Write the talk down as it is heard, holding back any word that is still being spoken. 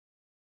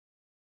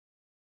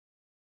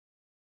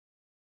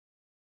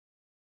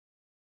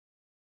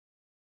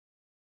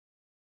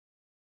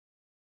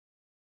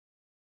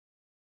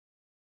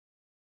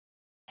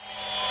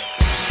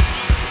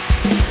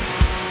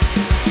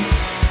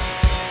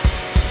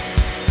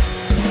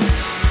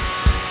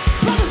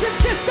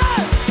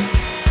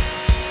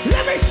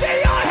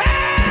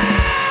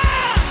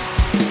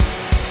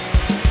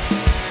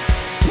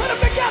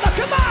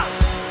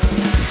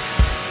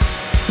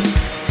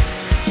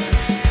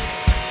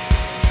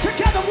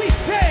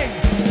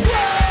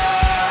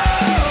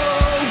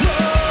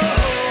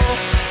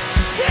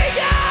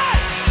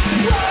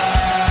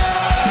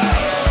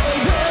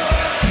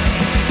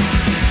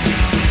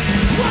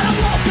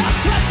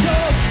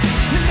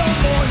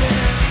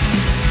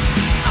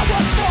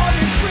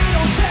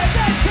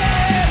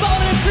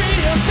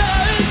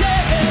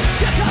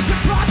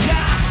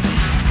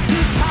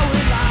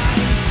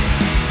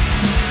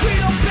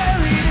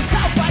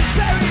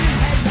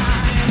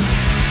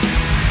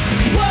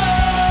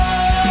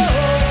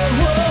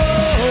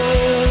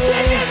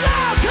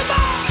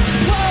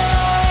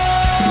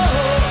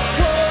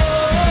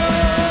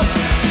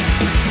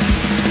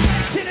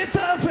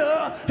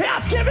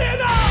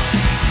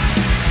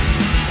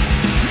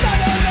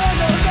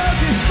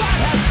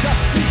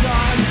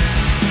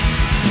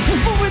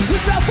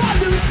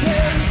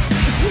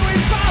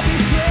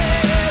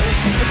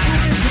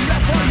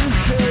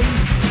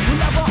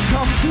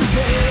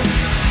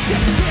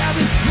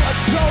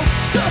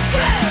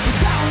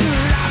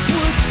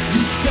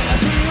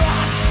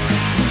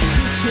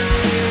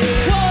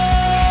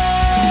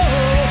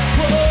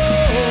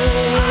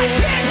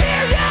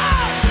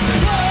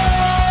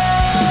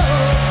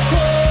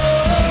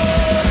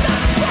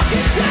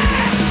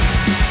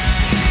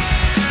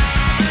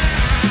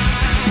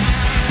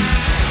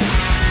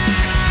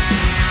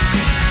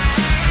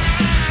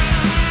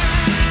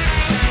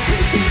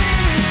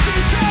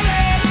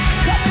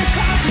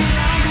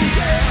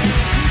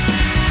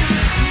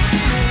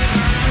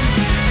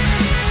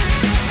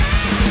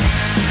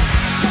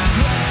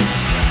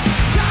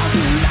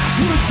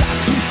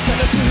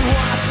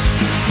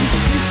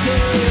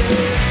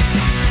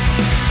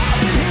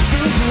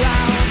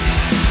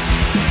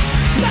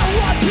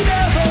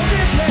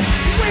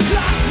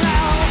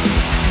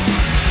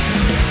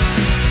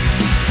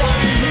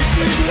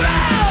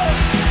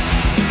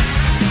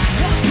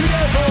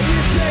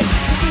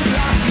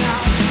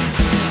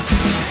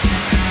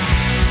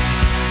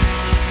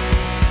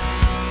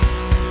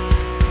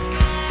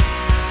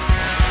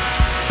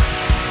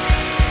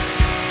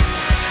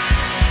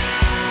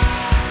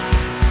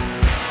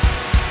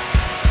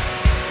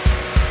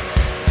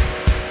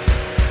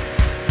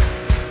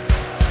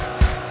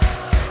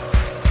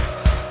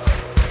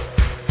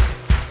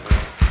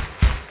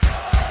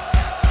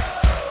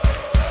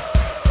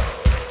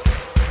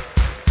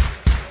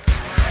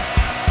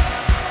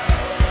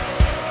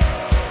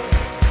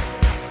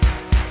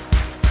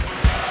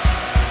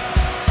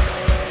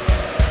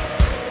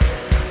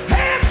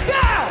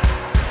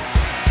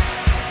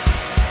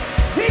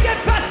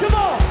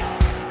Festival.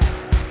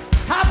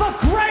 Have a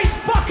great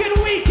fucking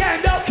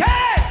weekend,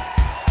 okay?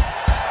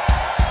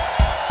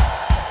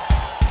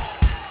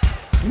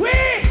 We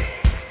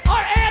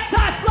are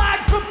Anti-Flag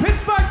from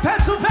Pittsburgh,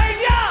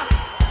 Pennsylvania.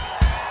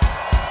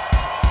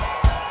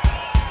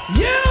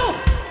 You,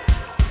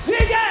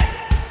 Sziget,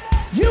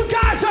 you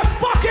guys are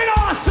fucking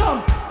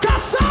awesome.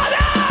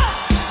 Kasada!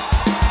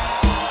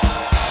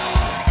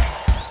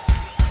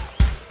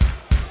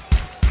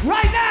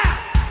 Right now,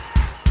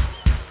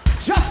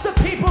 just the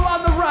people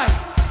on the right.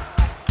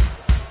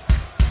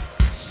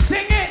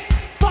 Sing it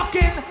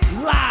fucking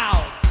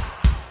loud.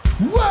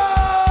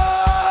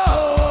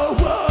 Whoa,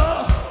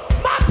 whoa.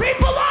 My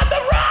people on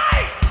the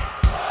right.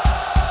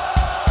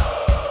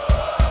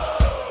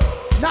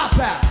 Not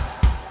bad.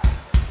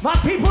 My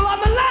people on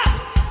the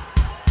left.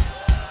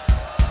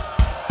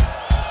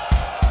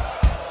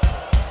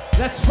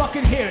 Let's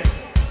fucking hear it.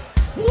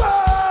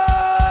 Whoa.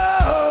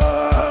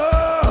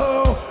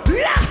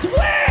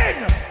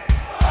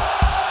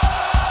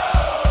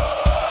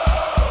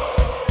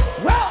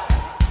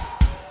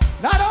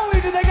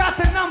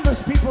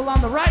 People on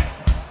the right,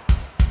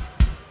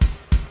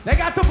 they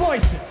got the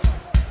voices.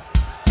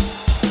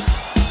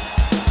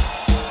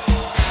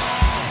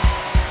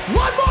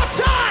 One more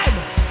time.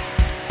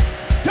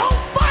 Don't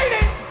fight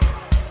it.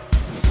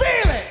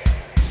 Feel it.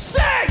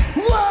 Sing.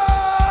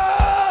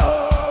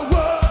 Whoa,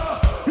 whoa.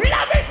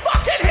 Let me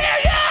fucking hear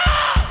ya.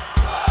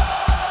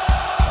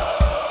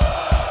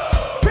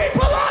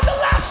 People on the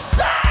left,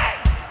 sing.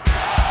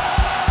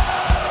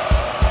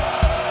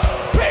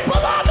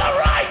 People on the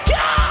right, go.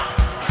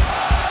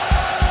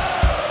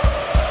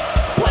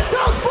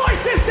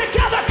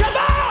 Together, come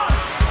on!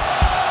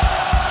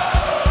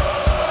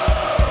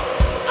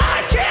 I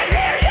can't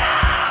hear ya!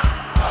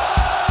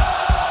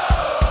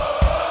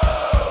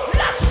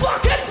 Let's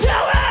fucking do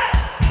it!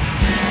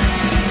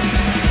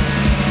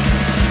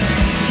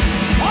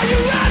 Are you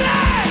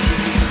ready?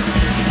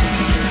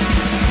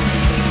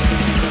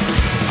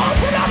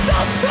 Open up the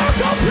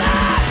circle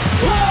plat!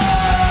 Whoa!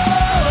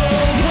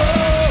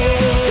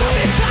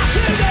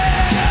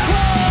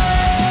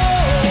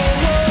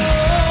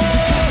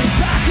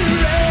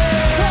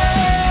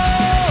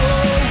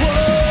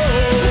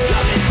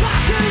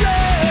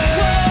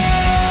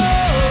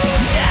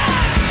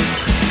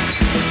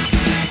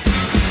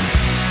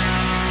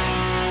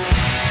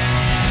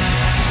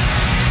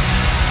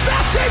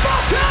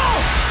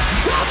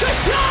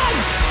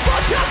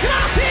 Muchas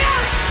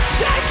gracias!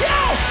 Thank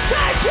you!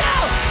 Thank you!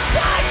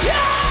 Thank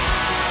you!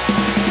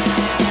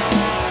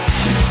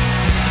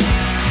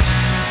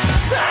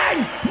 Sing!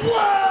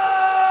 Whoa!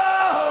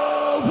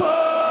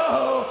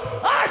 Whoa!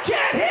 I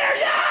can't hear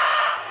ya!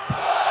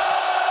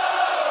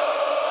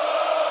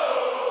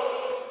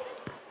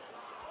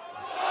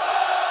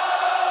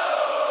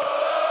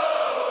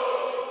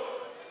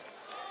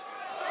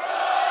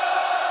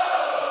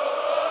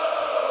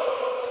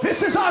 This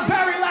is our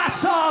very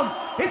last song.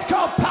 It's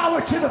called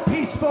Power to the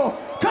Peaceful.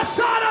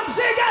 Kassadam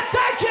Sziget,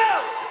 thank you!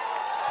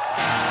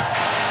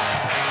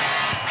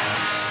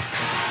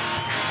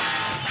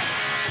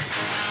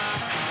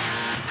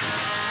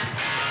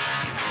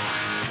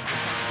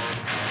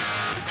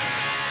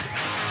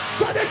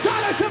 Southern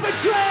Daughters of a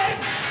Dream.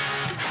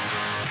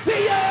 The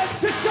urge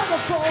to struggle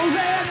for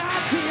an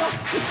ideal.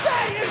 To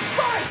stay and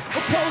fight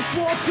a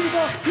post-war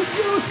fever.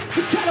 Refuse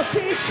to kind of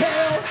be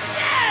killed.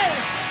 Yeah!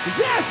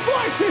 There's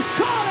voices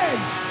calling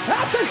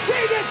at the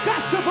Sziget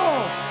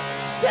Festival.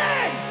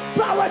 Sing!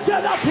 Power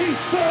to the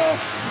peaceful.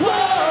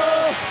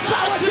 Whoa!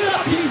 Power to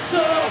the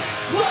peaceful.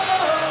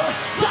 Whoa!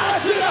 Power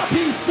to the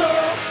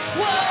peaceful.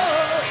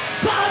 Whoa!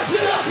 Power to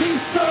the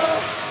peaceful.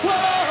 Whoa!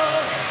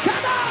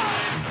 Come on!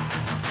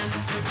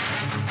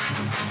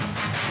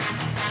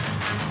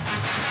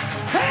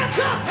 Hands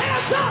up!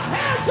 Hands up!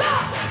 Hands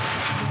up!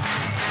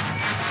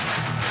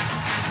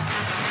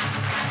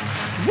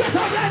 With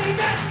a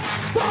readiness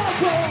for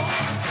war.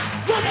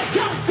 Wanna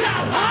come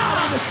down hard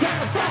on the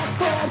cellphone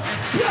forms.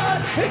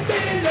 Blood and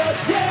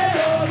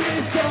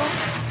militarism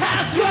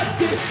has swept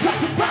this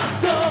country by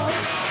storm.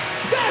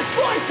 There's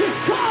voices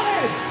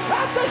calling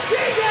at the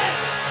Sziget.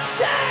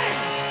 Sing!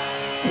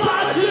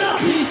 Power to the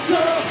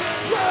peaceful.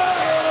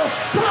 Whoa!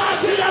 Power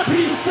to the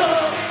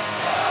peaceful.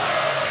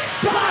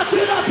 Power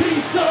to the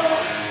peaceful.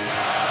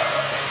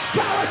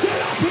 Power to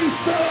the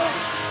peaceful.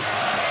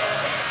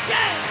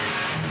 Yeah!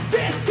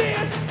 This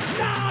is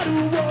not a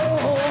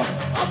war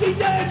of the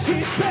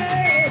ancient people.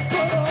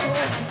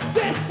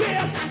 This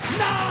is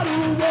not a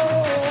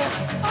war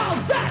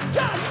of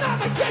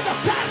economic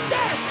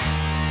independence.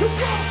 It's a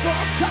war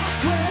for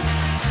Congress.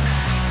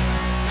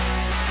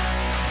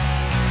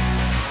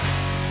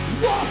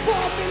 War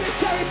for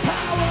military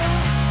power.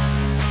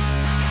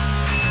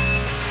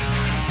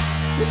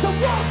 It's a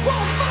war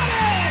for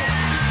money.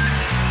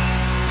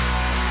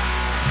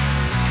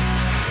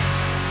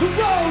 The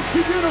road to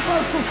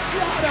universal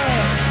slaughter.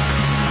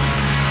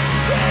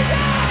 Sing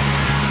it!